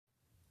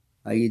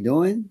How you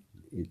doing?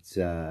 It's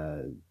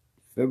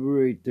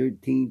February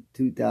 13th,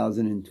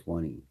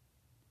 2020.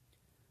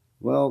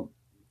 Well,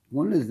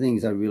 one of the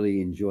things I really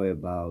enjoy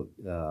about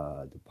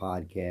the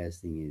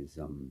podcasting is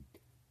I'm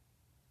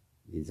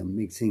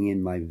mixing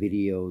in my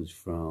videos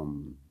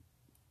from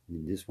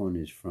this one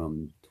is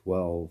from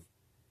 12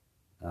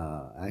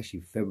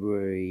 actually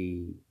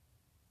February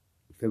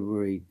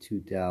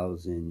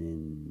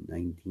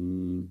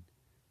 2019,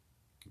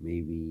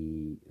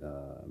 maybe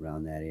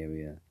around that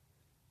area.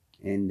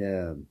 And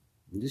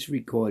this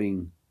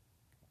recording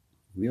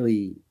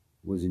really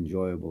was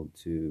enjoyable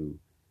to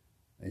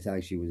it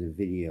actually was a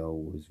video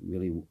was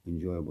really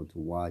enjoyable to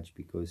watch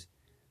because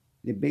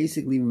it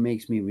basically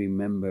makes me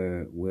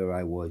remember where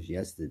I was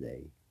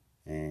yesterday,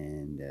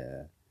 and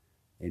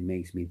it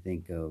makes me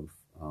think of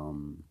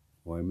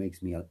or it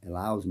makes me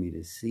allows me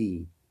to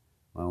see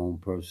my own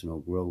personal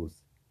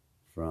growth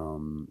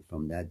from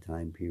that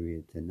time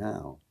period to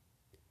now.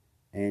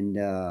 And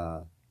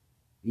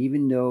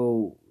even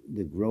though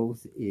the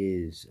growth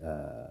is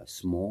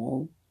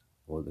small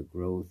or the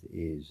growth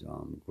is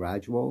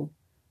gradual,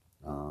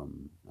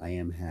 I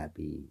am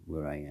happy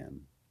where I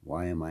am.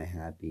 Why am I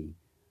happy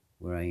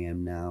where I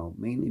am now?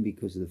 Mainly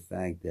because of the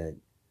fact that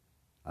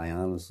I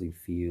honestly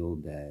feel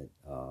that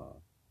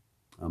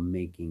I'm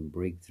making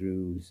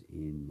breakthroughs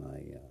in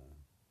my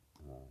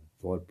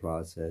thought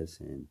process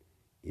and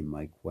in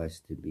my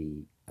quest to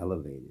be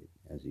elevated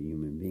as a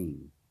human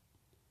being.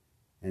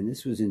 And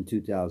this was in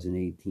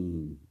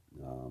 2018.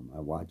 I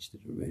watched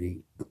it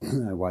already.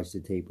 I watched the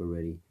tape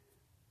already.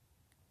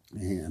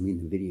 I mean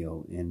the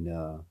video, and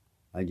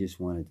I just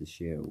wanted to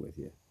share it with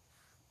you.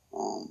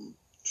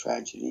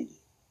 Tragedy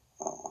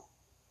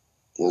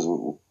deals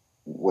with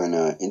when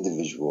an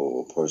individual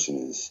or person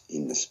is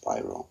in the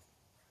spiral.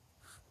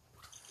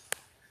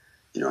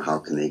 How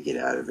can they get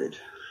out of it?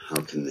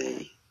 How can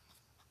they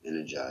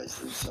energize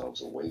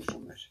themselves away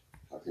from it?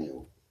 How can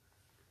you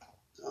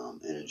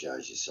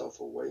energize yourself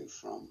away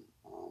from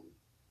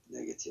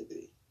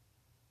negativity?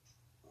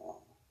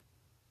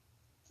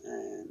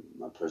 And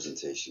my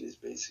presentation is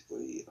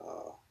basically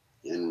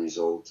the end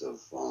result of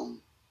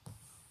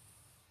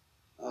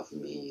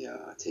me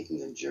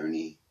taking a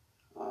journey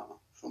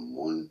from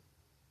one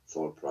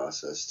thought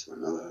process to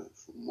another,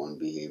 from one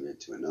behavior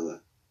to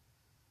another.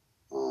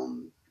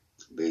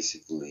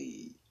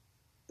 Basically,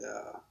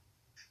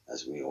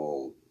 as we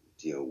all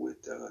deal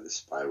with the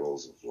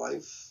spirals of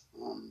life,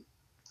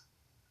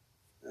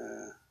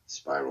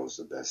 spiral is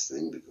the best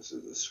thing because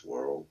of the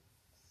swirl.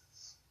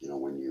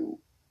 When you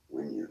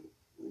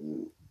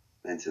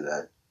enter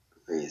that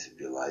phase of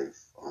your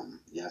life,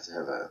 you have to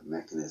have a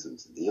mechanism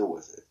to deal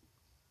with it.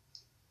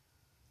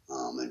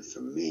 And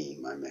for me,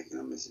 my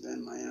mechanism has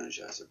been my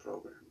Energizer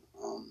program.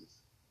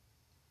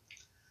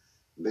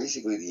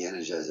 Basically, the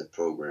Energizer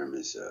program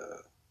is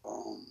an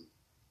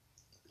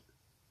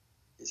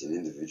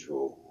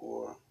individual,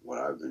 or what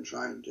I've been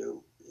trying to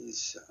do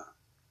is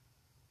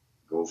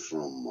go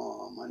from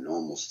my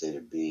normal state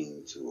of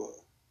being to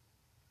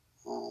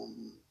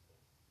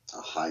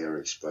a higher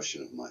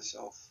expression of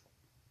myself.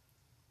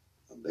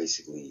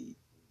 Basically,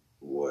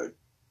 what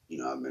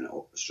I've been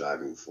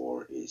striving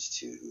for is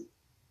to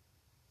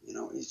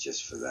is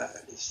just for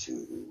that, is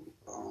to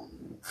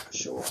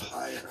show a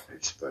higher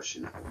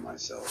expression of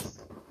myself,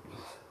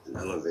 an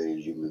elevated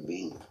human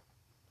being,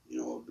 a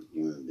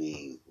human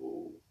being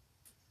who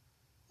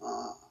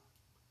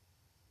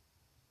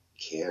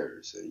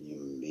cares, a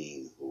human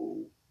being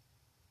who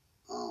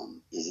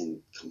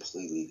isn't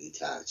completely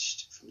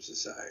detached from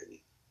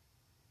society,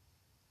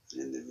 an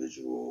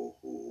individual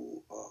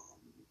who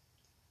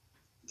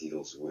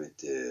deals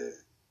with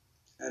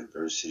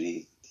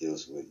adversity,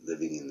 deals with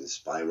living in the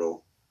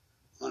spiral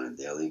on a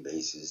daily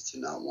basis, to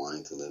not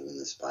wanting to live in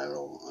the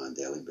spiral on a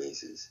daily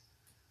basis.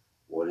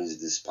 What is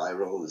the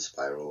spiral? The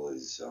spiral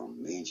is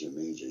major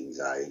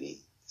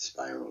anxiety. The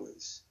spiral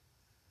is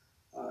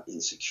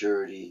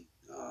insecurity,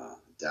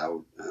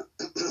 doubt,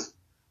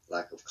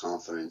 lack of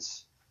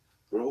confidence.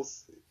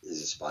 Growth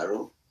is a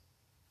spiral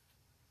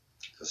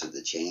because of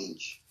the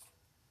change.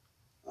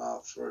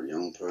 For a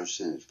young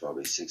person, it's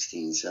probably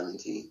 16,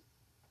 17.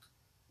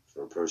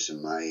 For a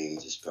person my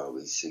age, it's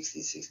probably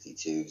 60,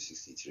 62,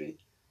 63.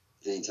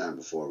 Anytime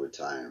before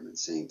retirement,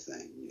 same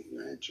thing.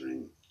 You're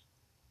entering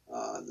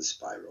the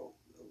spiral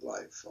of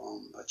life,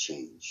 a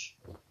change.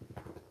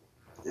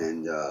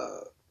 And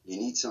you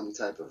need some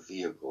type of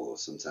vehicle or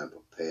some type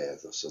of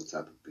path or some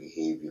type of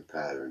behavior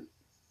pattern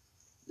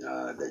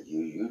that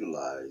you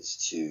utilize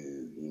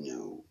to,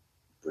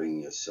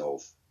 bring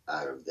yourself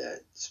out of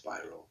that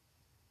spiral,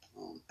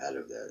 out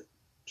of that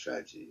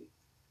tragedy,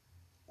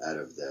 out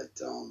of that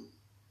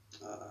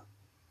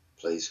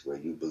place where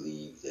you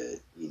believe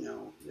that,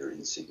 you're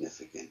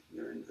insignificant,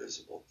 you're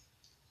invisible.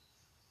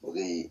 Well,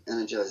 the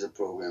Energizer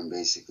program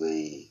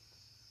basically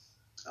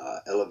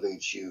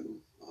elevates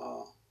you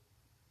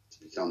to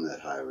become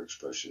that higher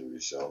expression of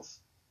yourself,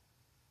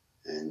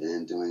 and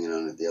then doing it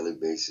on a daily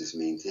basis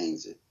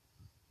maintains it.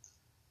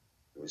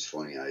 It was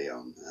funny. I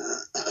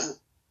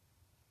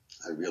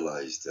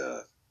realized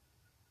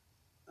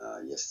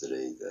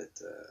yesterday that,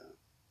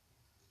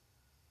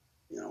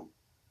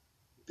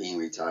 being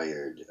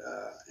retired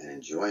and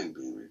enjoying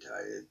being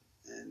retired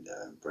and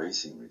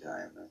embracing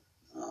retirement,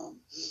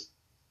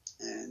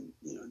 and,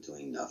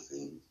 doing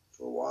nothing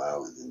for a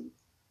while and then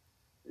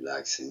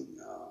relaxing,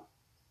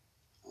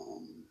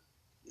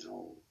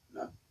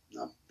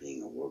 not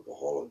being a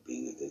workaholic,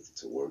 being addicted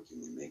to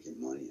working and making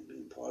money and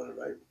being part of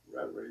the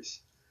rat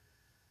race.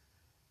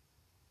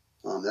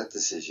 That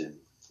decision,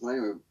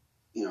 well,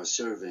 anyway,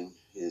 serving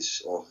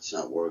is, it's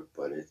not work,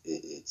 but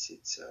it's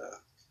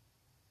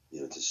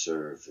to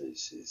serve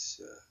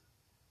is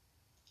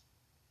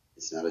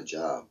it's not a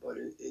job, but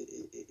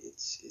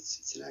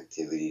it's an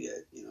activity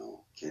that,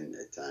 can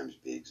at times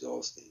be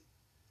exhausting.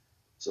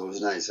 So it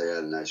was nice. I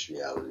got a nice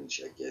reality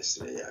check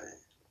yesterday. I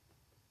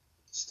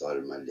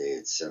started my day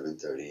at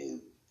 7:30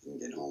 and didn't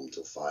get home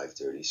till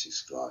 5:30,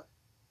 6 o'clock.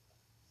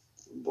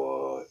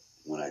 But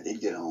when I did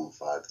get home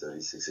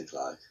 5:30, 6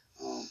 o'clock,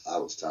 I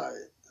was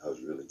tired. I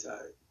was really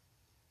tired.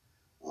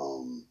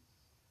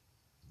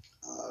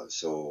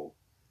 So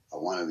I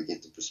wanted to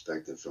get the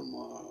perspective from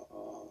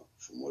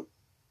what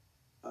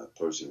a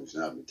person who's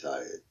not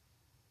retired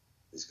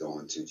is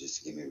going to, just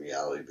to give me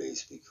reality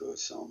base,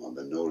 because I've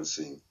been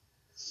noticing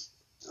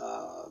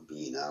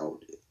being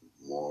out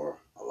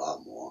a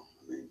lot more.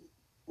 I mean,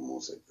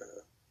 almost like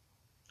a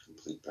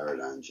complete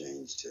paradigm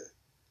change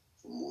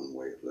from one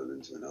way of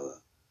living to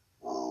another.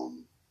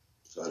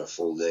 So I had a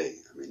full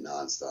day. I mean,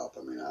 nonstop.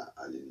 I mean,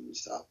 I didn't even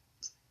stop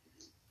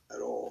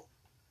at all.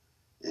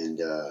 And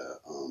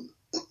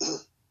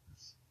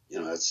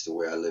that's the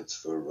way I lived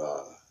for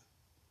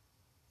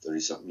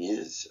 30-something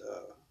years.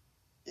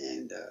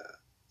 And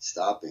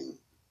stopping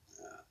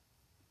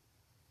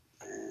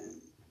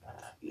and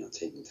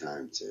taking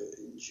time to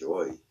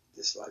enjoy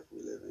this life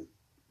we live in,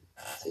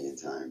 taking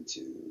time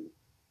to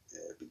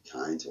be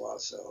kind to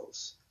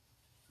ourselves.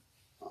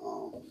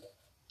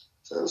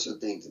 So I also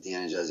think that the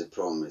Energizer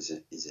program is an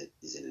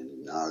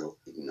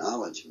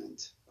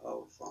acknowledgement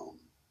of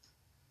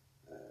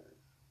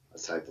a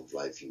type of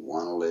life you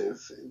want to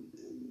live, and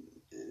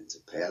it's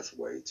a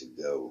pathway to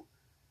go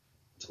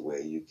to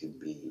where you can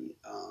be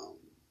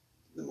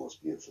the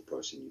most beautiful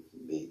person you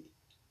can be.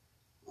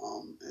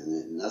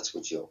 And that's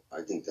what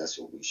I think that's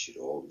what we should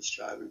all be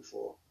striving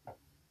for.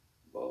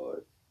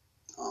 But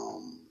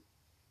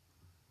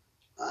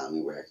the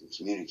only way I can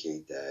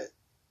communicate that,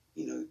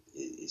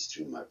 is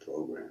through my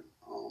program.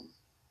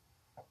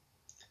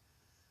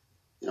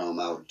 I'm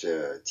out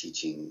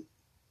teaching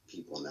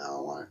people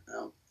now. I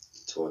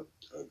taught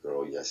a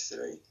girl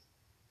yesterday.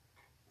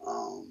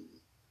 I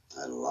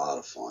had a lot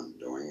of fun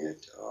doing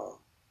it.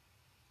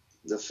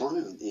 The fun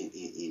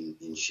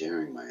in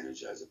sharing my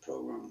Energizer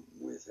program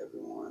with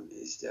everyone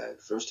is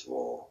that, first of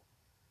all,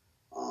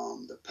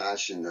 the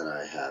passion that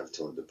I have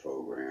toward the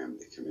program,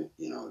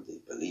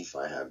 the belief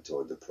I have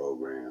toward the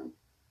program,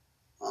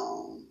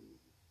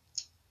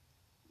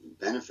 the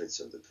benefits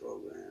of the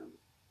program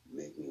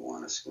make me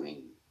want to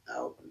scream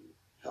out and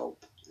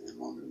help, and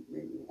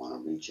make me want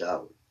to reach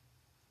out.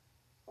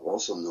 I've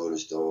also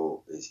noticed,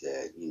 though, is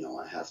that,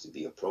 I have to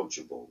be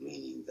approachable,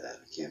 meaning that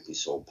I can't be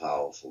so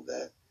powerful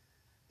that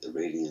the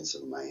radiance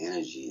of my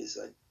energy is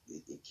like,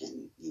 it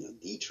can,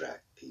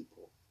 detract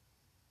people.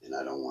 And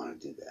I don't want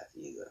to do that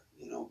either,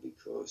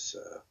 because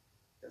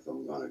if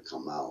I'm going to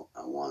come out,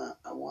 I want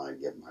to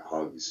get my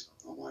hugs.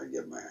 I want to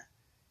get my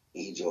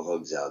angel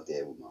hugs out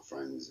there with my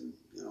friends. And,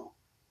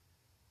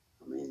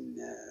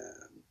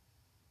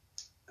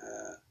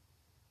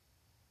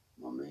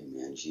 my main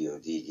man,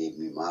 G.O.D., gave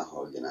me my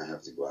hug, and I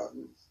have to go out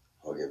and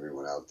hug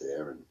everyone out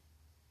there. And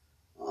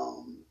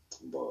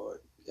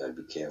but you got to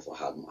be careful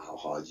how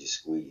hard you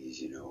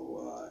squeeze,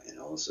 and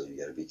also you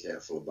got to be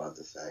careful about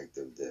the fact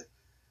of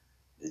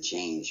the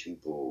change.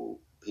 People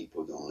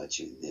don't let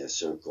you in their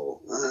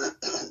circle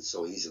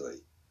so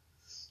easily,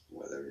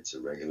 whether it's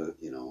a regular,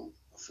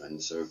 a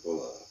friend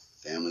circle, a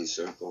family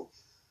circle,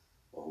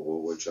 or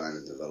what we're trying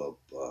to develop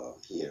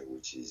here,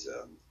 which is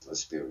a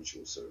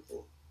spiritual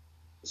circle,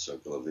 a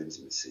circle of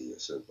intimacy, a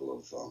circle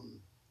of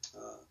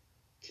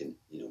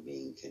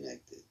being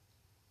connected,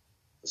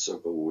 a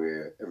circle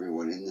where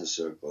everyone in the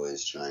circle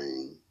is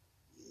trying,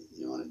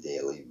 on a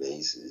daily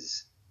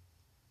basis,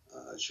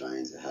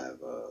 trying to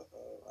have a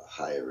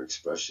higher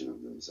expression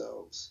of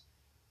themselves,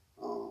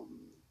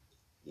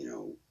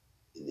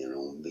 in their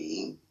own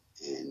being,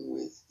 and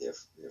with their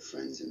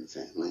friends and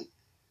family,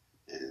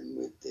 and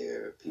with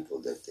their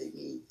people that they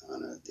meet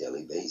on a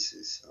daily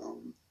basis.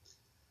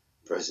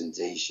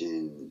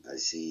 Presentation, I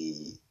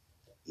see,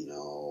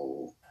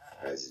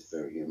 as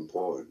very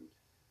important.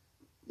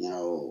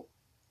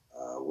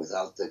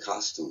 Without the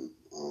costume,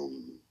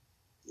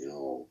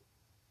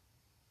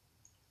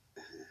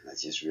 I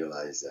just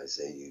realized I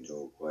say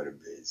quite a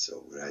bit.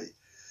 So when I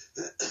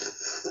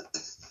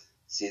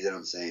see that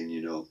I'm saying,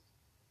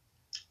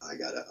 I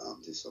gotta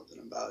do something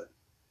about it.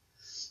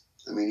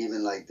 I mean,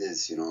 even like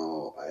this, I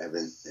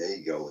haven't. There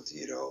you go with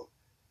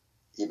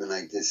even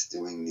like this,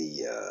 doing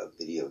the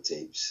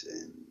videotapes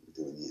and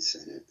doing this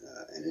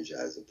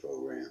Energizer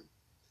program.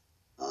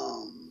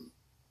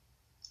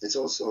 It's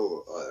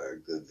also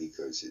good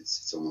because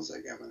it's almost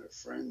like having a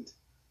friend,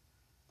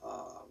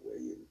 where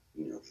you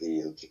know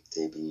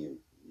videotaping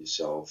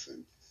yourself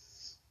and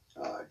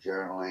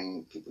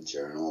journaling. People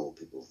journal,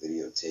 people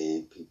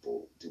videotape,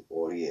 people do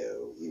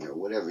audio. You know,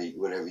 whatever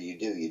you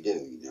do, you do.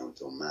 You know, it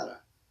don't matter.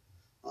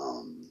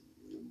 Um,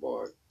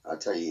 but I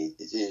tell you,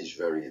 it is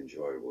very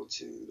enjoyable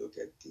to look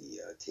at the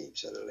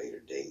tapes at a later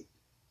date,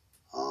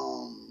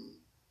 um,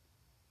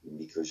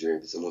 because you're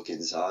able to look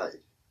inside.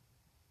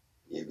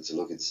 You're able to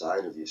look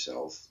inside of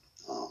yourself.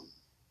 Um,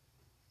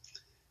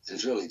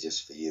 it's really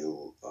just for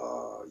you.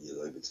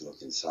 You're able to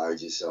look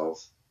inside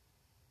yourself,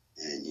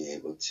 and you're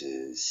able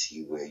to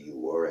see where you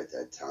were at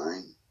that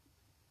time.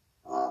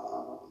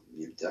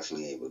 You're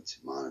definitely able to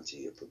monitor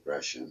your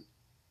progression.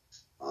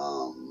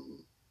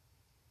 Um,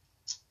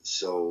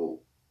 so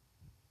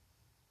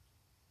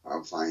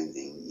I'm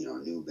finding,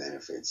 new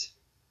benefits.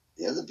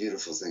 The other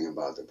beautiful thing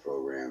about the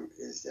program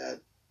is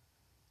that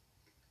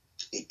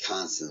it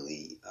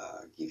constantly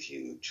gives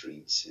you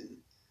treats and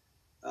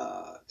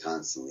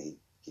constantly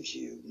gives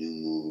you new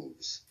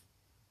moves,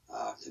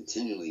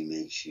 continually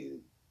makes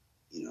you,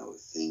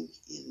 think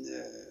in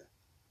the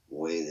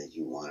way that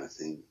you want to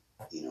think,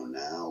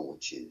 now,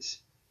 which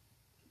is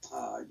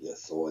your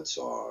thoughts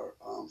are,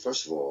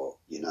 first of all,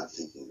 you're not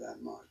thinking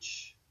that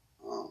much.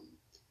 Um,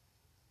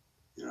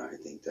 I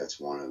think that's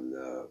one of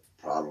the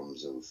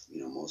problems of,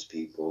 most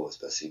people,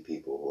 especially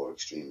people who are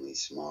extremely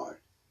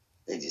smart.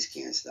 They just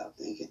can't stop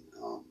thinking,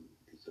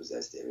 because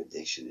that's their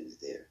addiction, is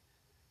their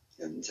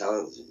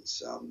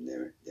intelligence.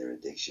 Their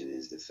addiction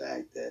is the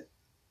fact that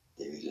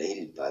they're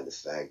elated by the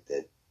fact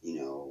that,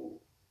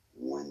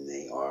 when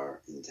they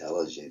are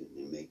intelligent and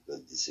they make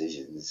good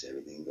decisions,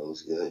 everything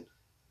goes good.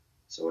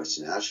 So it's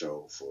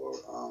natural for,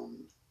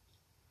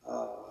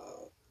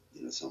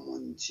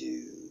 someone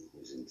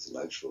who's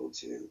intellectual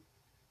to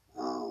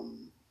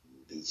um,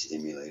 be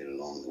stimulated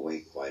along the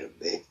way quite a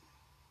bit.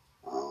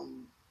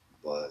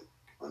 But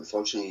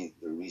unfortunately,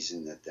 the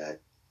reason that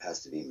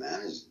has to be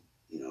managed,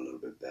 a little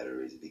bit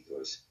better is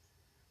because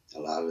a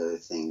lot of the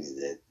things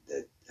that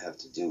have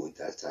to do with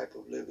that type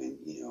of living,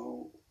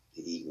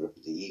 the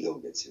ego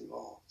gets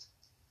involved.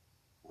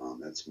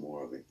 That's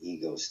more of an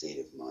ego state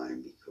of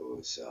mind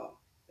because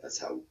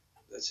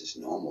that's just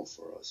normal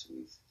for us.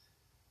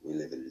 We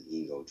live in an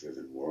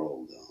ego-driven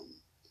world,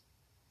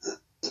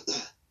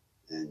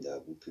 and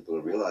what people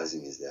are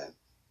realizing is that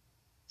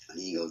an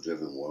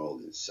ego-driven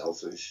world is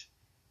selfish.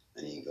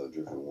 An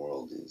ego-driven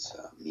world is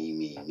me,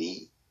 me,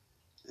 me.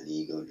 An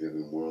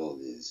ego-driven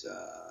world is,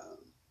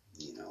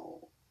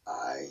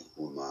 I,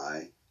 who am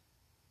I?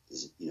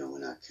 We're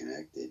not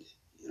connected.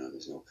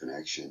 There's no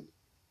connection.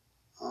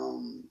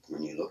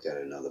 When you look at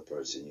another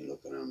person, you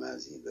look at them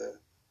as either,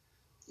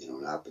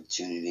 an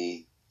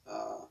opportunity,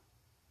 uh,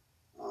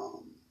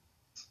 um,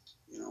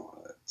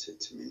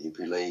 to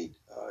manipulate.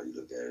 You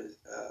look at it,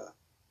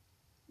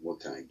 what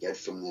can I get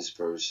from this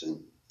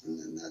person? And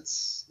then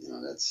that's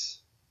not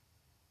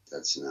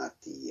that's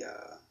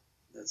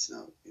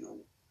not,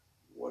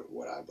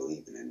 what I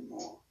believe in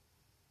anymore.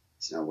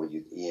 It's not what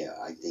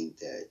I think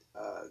that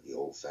the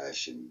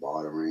old-fashioned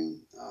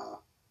bartering,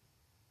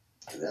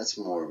 that's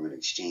more of an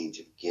exchange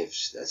of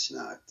gifts. That's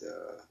not,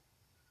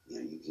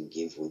 you can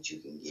give what you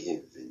can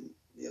give, and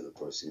the other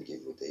person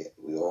give what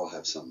we all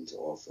have something to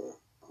offer.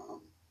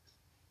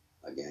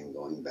 Again,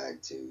 going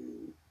back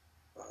to,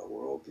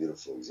 we're all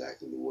beautiful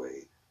exactly the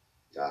way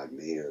God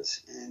made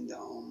us, and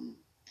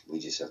we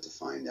just have to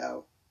find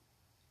that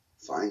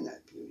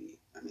beauty.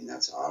 I mean,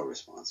 that's our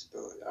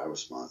responsibility. Our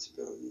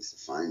responsibility is to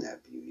find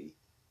that beauty,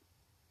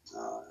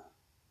 uh,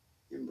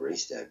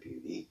 embrace that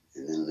beauty,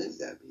 and then live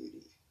that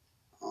beauty.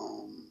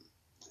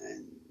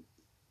 And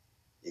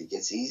it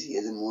gets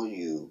easier the more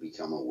you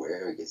become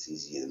aware. It gets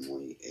easier the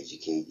more you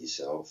educate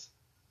yourself.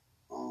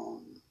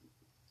 Um,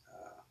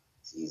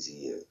 it's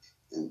easier,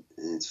 and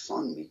it's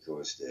fun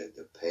because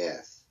the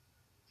path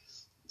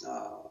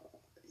uh,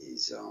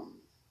 is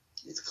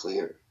it's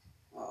clear.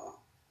 Uh,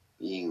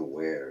 Being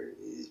aware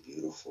is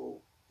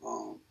beautiful.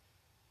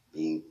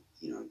 Being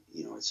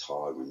it's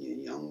hard when you're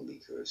young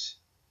because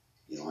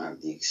you don't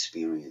have the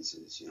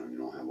experiences. You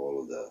don't have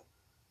all of the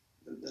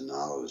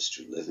knowledge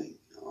through living.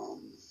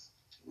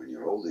 When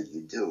you're older,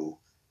 you do.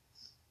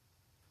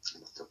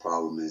 But the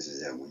problem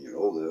is that when you're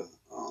older,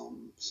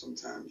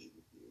 sometimes you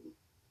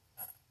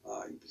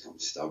become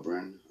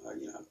stubborn.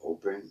 You're not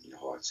open. Your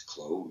heart's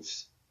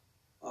closed.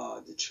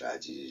 The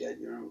tragedy that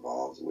you're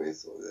involved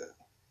with, or the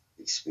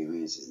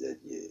experiences that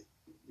you're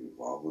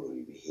involved with, or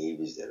your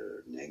behaviors that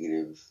are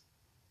negative,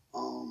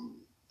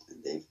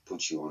 they've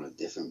put you on a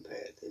different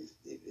path.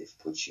 They've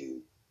put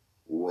you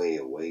way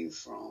away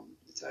from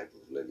the type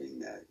of living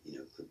that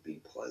could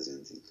be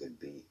pleasant and could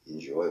be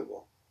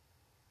enjoyable.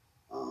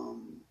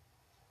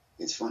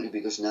 It's funny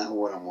because now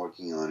what I'm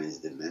working on is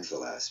the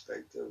mental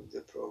aspect of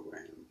the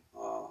program.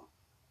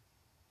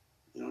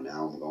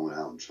 Now I'm going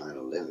out and trying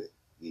to live it,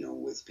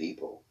 with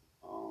people.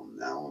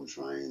 Now I'm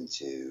trying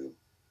to,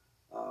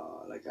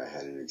 like I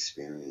had an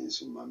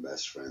experience with my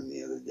best friend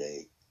the other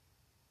day,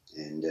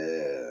 and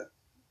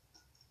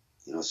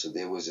so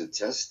there was a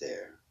test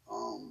there.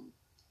 Um,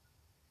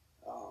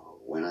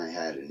 when I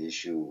had an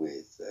issue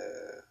with,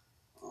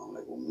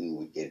 like when we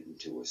would get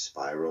into a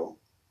spiral,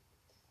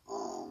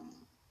 um,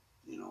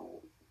 you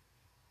know,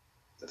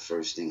 the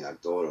first thing I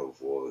thought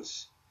of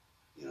was,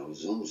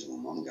 zoom,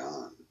 zoom, I'm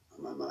gone.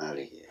 I'm out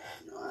of here.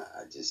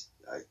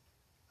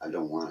 I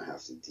don't want to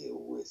have to deal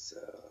with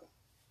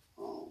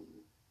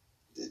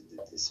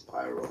this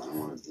spiral. I don't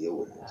want to deal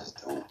with it. I just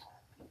don't.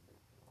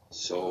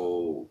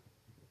 So,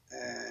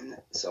 and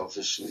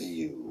selfishly,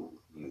 you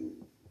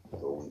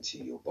go into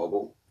your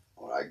bubble,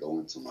 or I go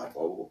into my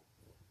bubble.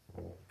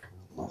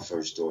 My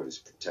first thought is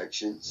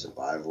protection,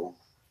 survival.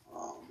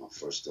 My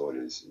first thought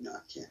is, I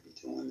can't be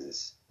doing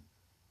this.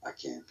 I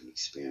can't be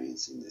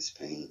experiencing this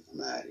pain.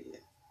 I'm out of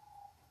here.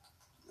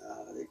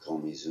 They call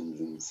me Zoom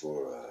Zoom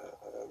for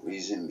a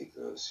reason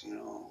because,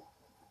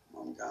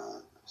 I'm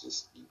gone.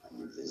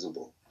 I'm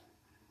invisible.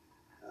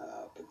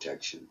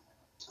 Protection.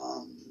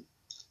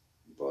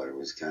 But it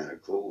was kind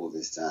of cool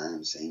this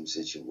time. Same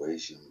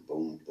situation.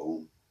 Boom,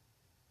 boom.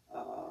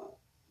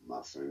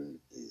 My friend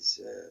is,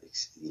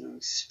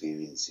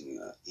 experiencing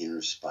an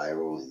inner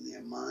spiral in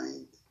their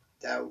mind,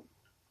 doubt,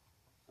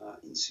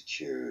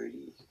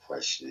 insecurity,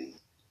 questioning,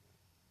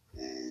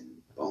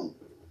 and boom.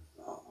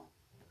 Uh,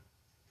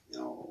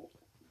 the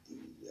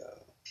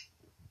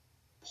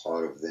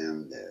part of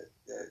them that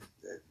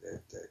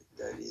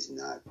is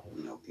not,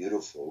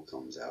 beautiful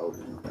comes out,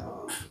 and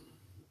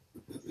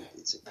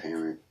it's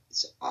apparent,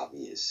 it's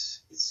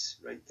obvious, it's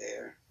right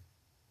there.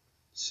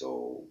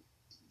 So,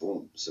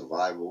 boom,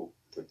 survival,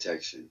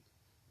 protection.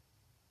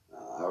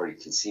 I already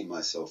can see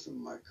myself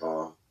in my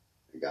car.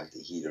 I got the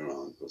heater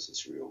on because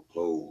it's real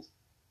cold,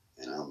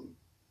 and I'm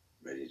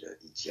ready to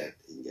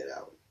eject and get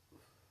out.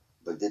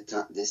 But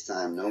this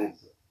time, no,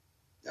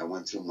 that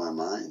went through my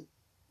mind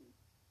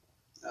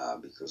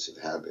because of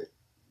habit,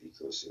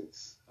 because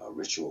of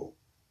ritual.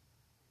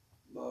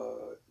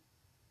 But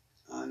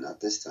not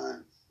this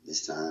time.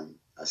 This time,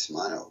 I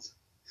smiled.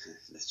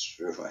 That's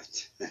true.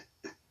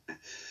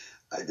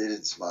 I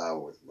didn't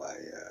smile with my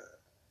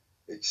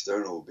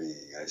external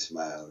being. I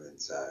smiled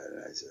inside,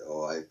 and I said,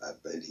 "Oh,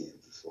 I've been here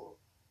before.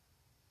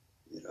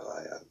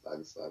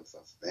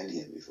 I've been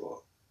here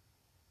before."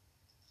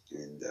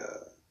 And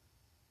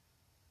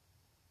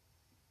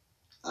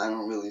I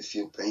don't really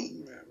feel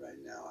pain right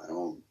now.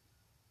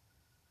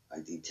 I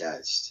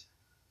detached.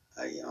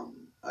 I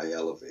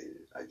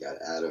elevated. I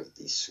got out of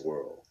the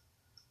swirl,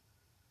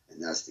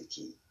 and that's the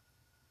key.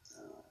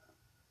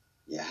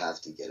 You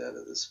have to get out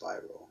of the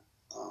spiral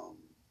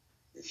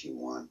if you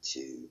want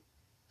to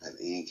have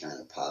any kind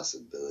of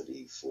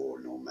possibility for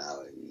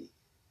normality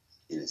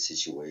in a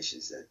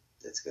situation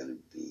that's going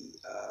to be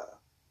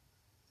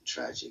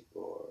tragic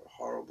or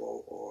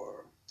horrible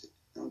or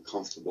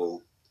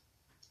uncomfortable,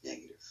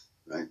 negative,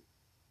 right?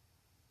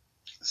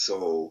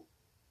 So,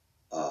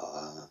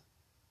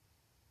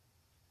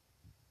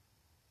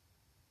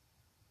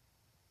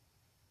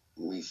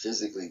 we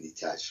physically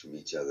detached from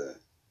each other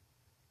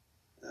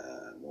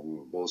when we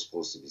were both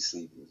supposed to be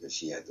sleeping because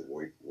she had to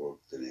work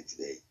the next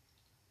day.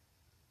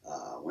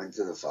 Went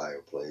to the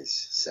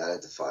fireplace, sat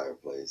at the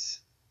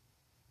fireplace.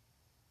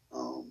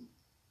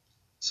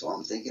 So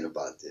I'm thinking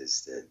about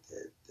this,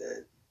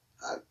 that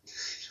I,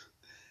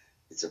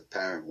 it's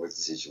apparent what the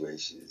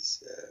situation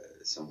is.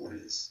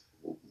 Someone is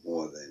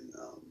more than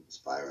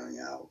spiraling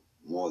out,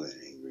 more than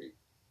angry,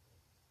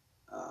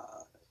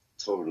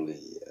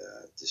 totally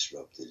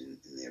disrupted in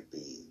their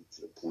being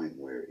to the point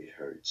where it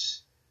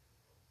hurts.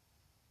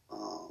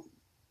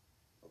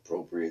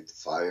 Appropriate the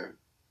fire,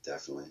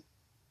 definitely.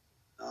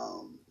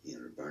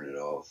 To burn it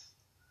off.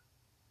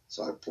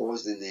 So I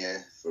paused in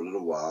there for a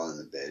little while in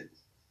the bed,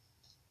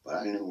 but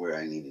I knew where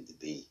I needed to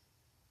be.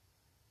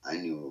 I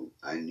knew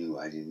I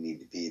didn't need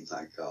to be in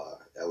my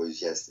car. That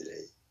was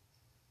yesterday.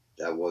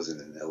 That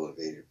wasn't an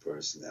elevated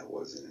person. That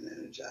wasn't an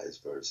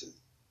energized person.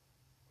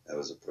 That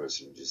was a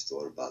person who just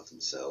thought about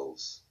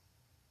themselves.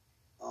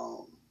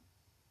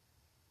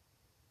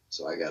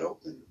 So I got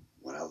open,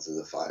 went out to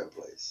the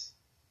fireplace.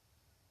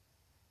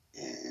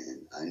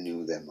 And I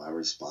knew that my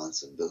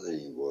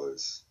responsibility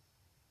was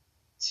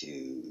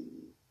to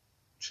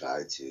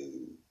try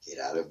to get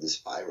out of the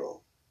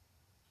spiral,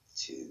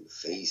 to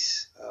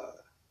face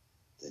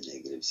the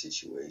negative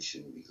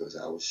situation because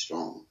I was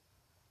strong,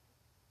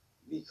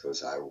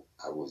 because I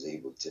was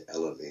able to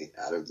elevate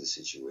out of the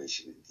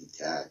situation and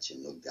detach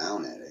and look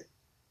down at it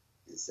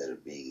instead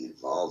of being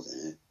involved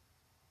in it,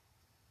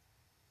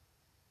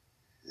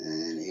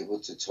 and able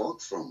to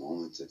talk for a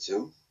moment or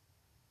two,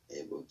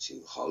 able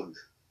to hug,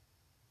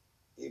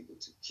 able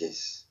to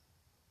kiss,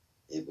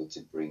 able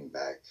to bring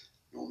back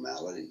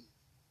normality,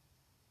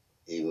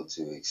 able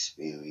to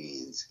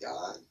experience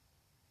God,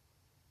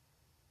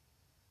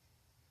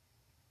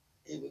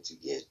 able to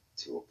get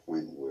to a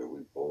point where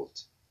we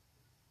both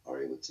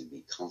are able to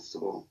be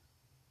comfortable.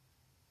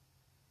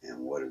 And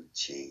what a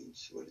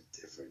change, what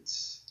a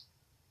difference.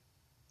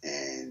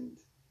 And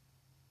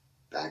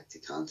back to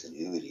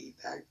continuity,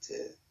 back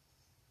to,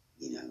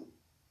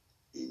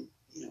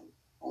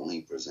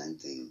 only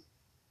presenting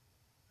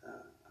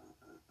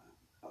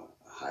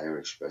a higher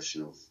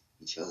expression of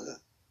each other.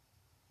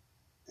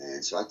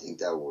 And so I think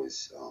that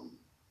was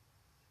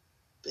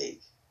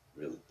big,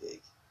 really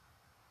big.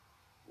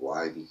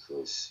 Why?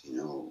 Because,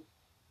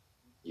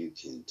 you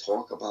can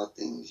talk about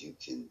things, you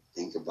can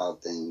think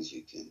about things,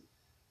 you can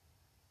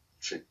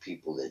trick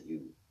people that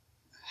you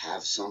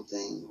have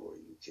something, or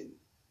you can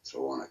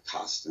throw on a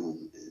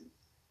costume and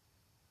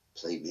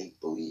play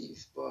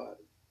make-believe, but,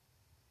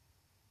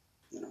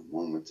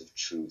 moment of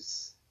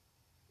truth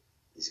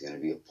is going to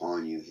be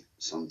upon you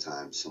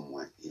sometime,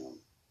 somewhat,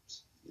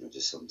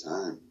 just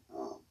sometime.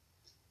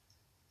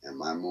 And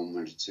my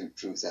moment of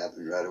truth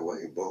happened right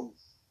away. Boom.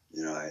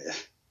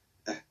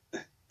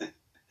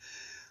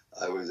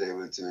 I was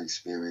able to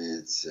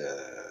experience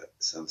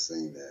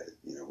something that,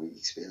 we've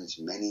experienced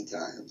many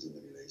times in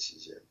the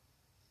relationship.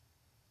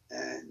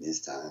 And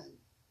this time,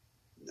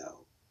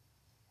 no.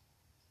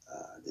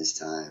 This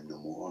time, no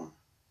more.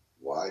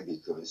 Why?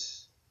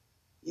 Because,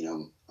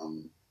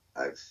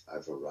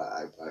 I've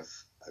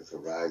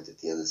arrived at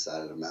the other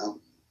side of the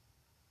mountain.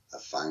 I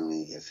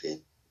finally have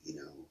hit,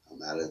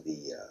 I'm out of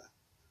the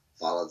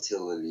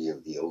volatility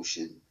of the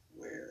ocean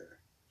where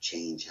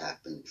change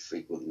happened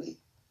frequently.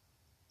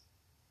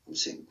 I'm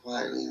sitting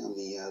quietly on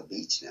the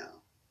beach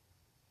now.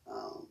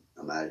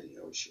 I'm out of the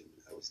ocean.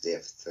 I was there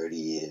for 30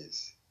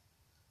 years.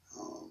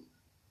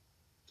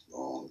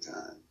 Long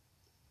time.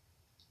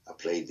 I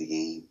played the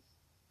game.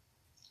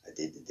 I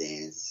did the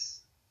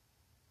dance.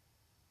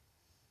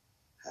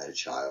 Had a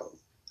child.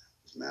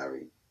 Was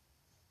married.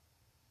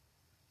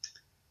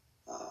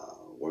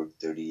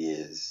 Worked 30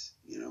 years.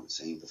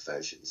 Same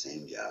profession,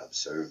 same job.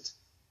 Served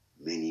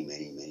many,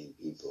 many, many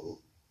people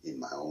in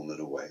my own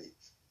little way.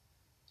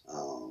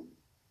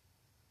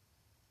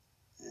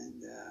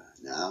 And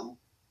now,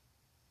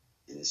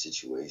 in a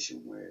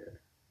situation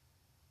where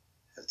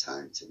I have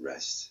time to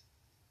rest.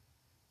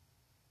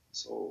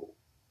 So,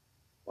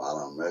 while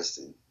I'm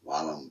resting,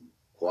 while I'm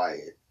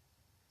quiet,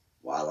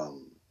 while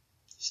I'm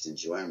just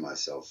enjoying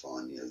myself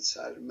on the other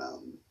side of the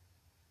mountain,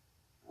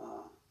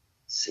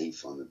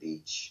 safe on the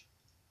beach,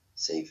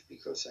 safe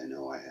because I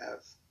know I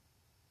have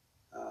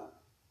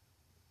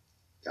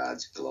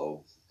God's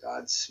glow,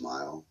 God's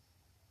smile,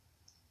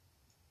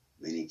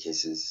 many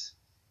kisses,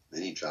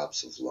 many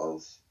drops of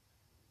love,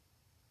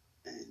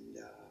 and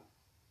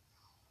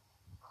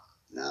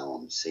now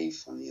I'm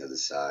safe on the other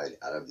side,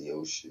 out of the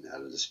ocean,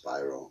 out of the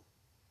spiral,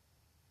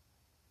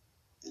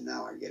 and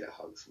now I get a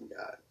hug from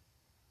God.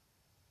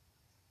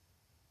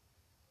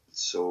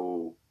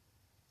 So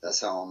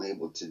that's how I'm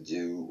able to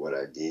do what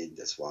I did.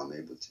 That's why I'm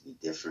able to be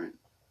different.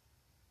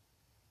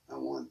 I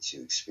want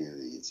to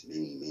experience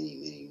many, many,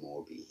 many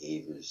more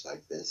behaviors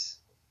like this.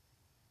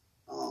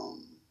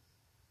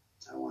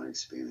 I want to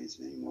experience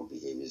many more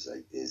behaviors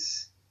like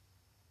this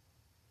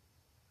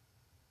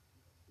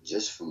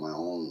just for my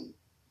own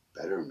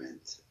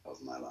betterment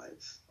of my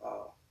life.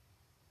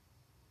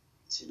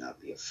 To not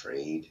be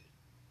afraid,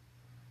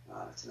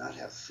 to not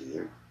have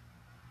fear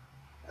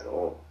at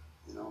all,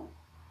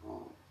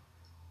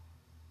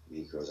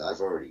 because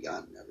I've already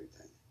gotten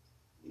everything.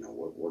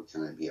 What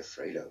can I be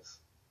afraid of?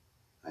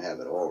 I have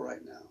it all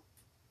right now.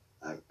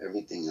 I have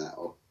everything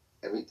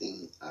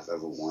I've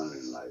ever wanted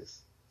in life.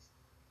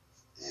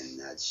 And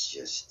that's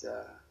just,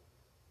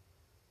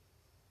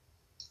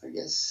 I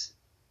guess,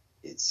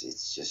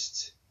 it's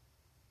just,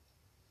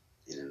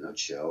 in a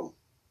nutshell,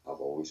 I've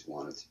always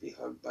wanted to be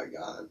hugged by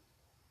God.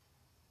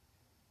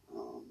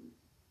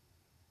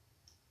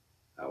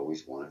 I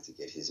always wanted to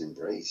get his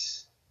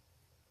embrace.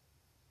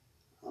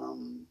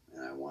 And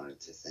I wanted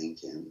to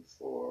thank him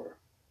for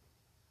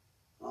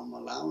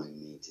allowing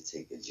me to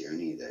take a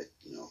journey that,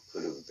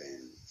 could have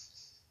been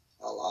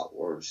a lot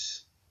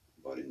worse.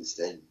 But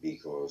instead,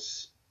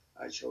 because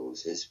I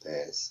chose his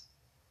path,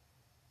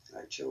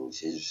 I chose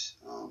his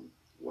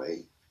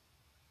way,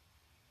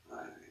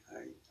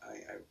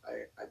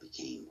 I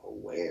became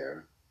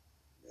aware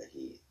that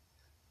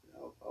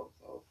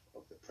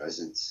of the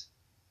presence.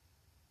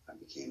 I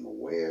became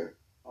aware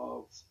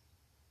of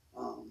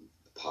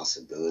the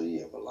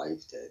possibility of a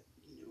life that,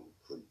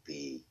 could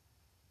be,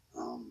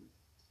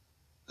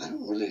 I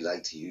don't really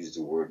like to use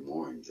the word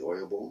more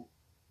enjoyable.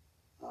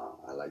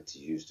 I like to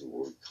use the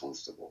word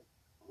comfortable.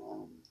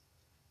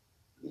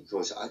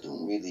 Because I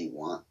don't really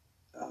want,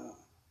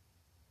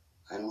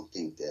 I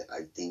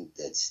think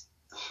that's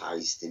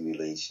high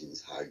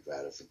stimulations, high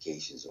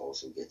gratifications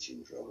also get you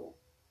in trouble.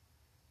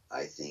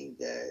 I think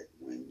that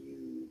when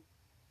you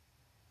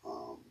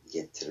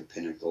get to the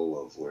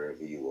pinnacle of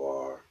wherever you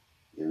are,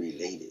 you're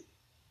elated,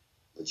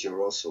 but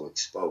you're also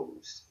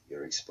exposed.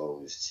 You're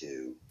exposed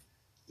to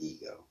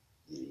ego.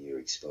 You're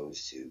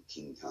exposed to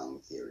King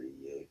Kong theory.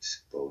 You're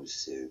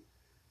exposed to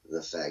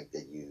the fact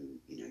that you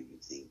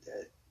think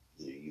that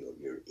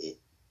you're it.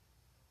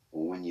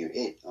 Well, when you're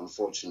it,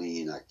 unfortunately,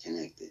 you're not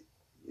connected.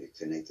 You're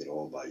connected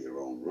all by your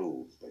own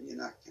rules, but you're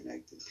not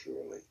connected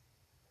purely.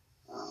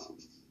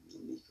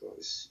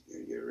 Because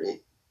you're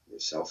it. You're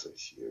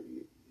selfish. You're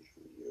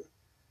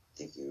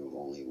thinking of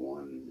only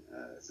one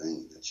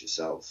thing. That's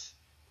yourself.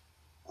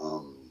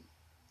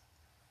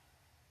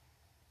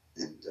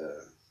 And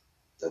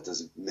that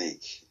doesn't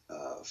make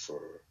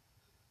for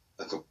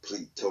a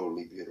complete,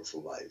 totally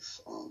beautiful life.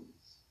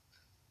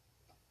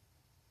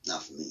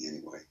 Not for me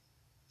anyway.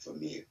 For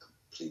me, a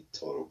complete,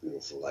 total,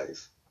 beautiful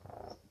life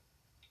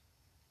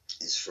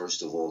is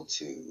first of all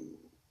to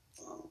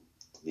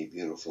be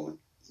beautiful in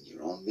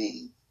your own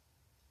being,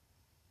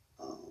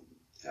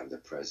 have the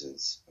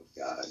presence of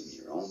God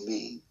in your own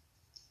being,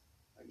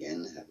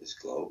 again, have His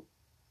glow,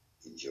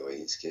 enjoy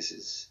His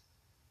kisses,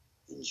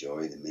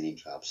 enjoy the many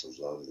drops of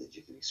love that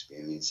you can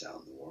experience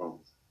out in the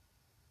world,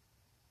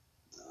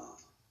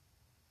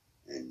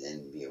 and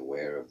then be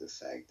aware of the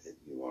fact that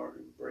you are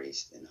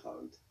embraced and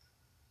hugged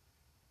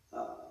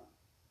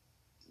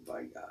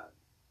by God.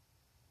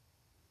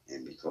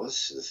 And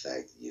because of the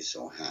fact that you're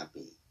so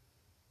happy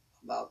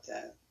about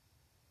that,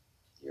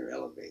 you're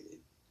elevated.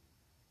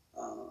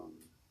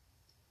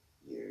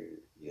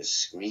 Your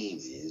scream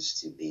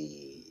is to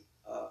be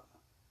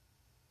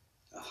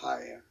a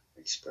higher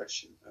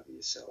expression of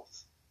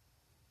yourself.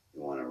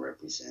 You want to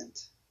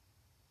represent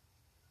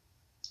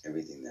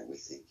everything that we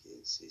think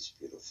is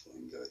beautiful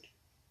and good.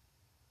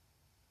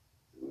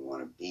 And we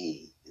want to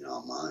be in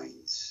our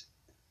minds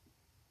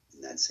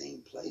in that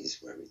same place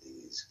where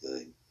everything is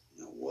good.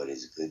 You know, what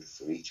is good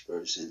for each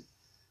person,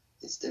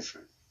 it's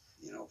different.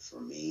 You know, for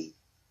me,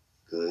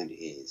 good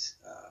is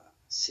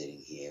sitting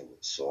here with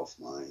a soft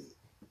mind,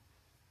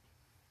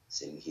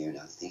 sitting here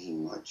not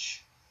thinking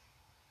much,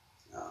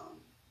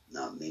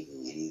 not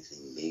making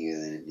anything bigger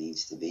than it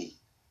needs to be,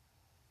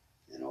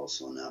 and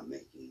also not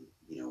making,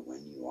 you know,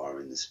 when you are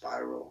in the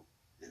spiral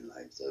and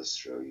life does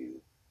throw you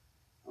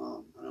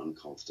an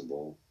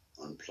uncomfortable,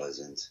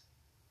 unpleasant,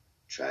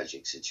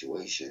 tragic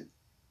situation,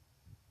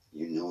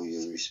 you know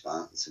your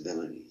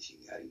responsibilities.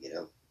 You got to get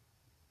up.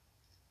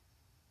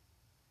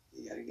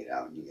 You got to get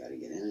out and you got to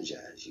get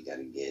energized. You got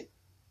to get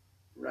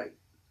right.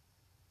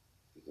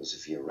 Because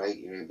if you're right,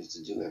 you're able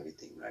to do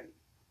everything right.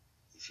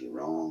 If you're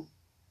wrong,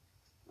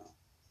 well,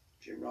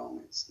 if you're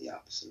wrong, it's the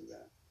opposite of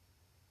that.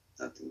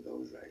 Nothing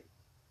goes right.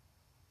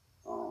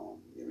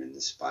 You're in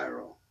the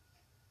spiral.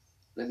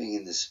 Living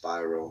in the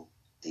spiral,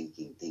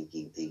 thinking.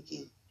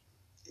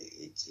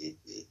 It's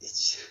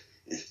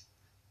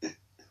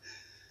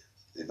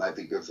it might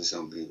be good for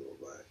some people,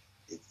 but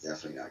it's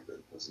definitely not good.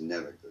 It was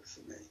never good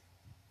for me.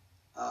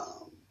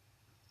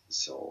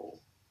 So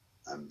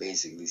I'm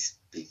basically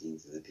speaking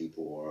to the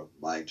people who are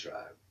my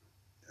tribe,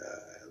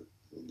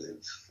 who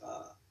live,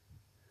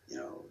 you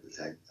know,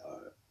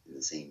 in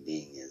the same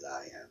being as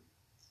I am.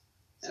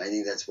 And I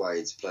think that's why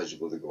it's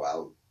pleasurable to go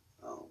out.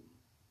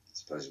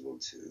 It's pleasurable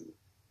to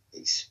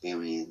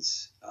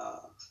experience.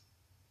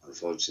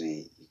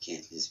 Unfortunately, you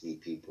can't just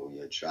meet people,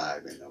 your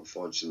tribe. And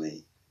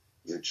unfortunately,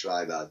 your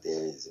tribe out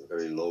there is a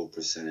very low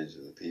percentage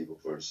of the people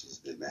versus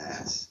the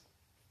mass.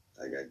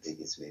 Like, I think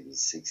it's maybe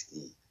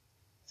 60,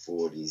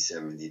 40,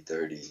 70,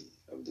 30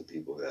 of the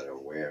people that are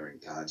aware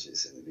and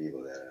conscious, and the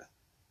people that are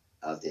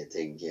out there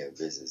taking care of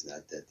business.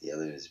 Not that the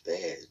other is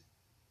bad.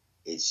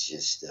 It's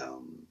just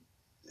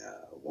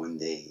one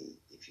day,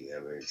 if you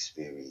ever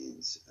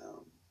experience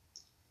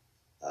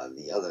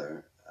the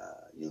other,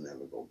 you'll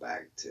never go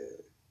back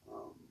to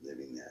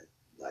living that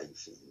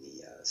life in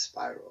the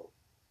spiral,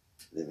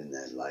 living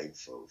that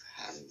life of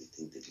having to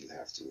think that you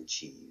have to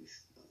achieve,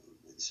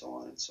 and so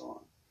on and so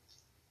on.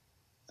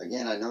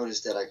 Again, I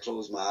noticed that I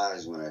close my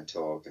eyes when I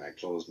talk, and I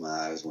close my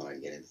eyes when I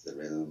get into the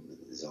rhythm and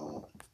the zone.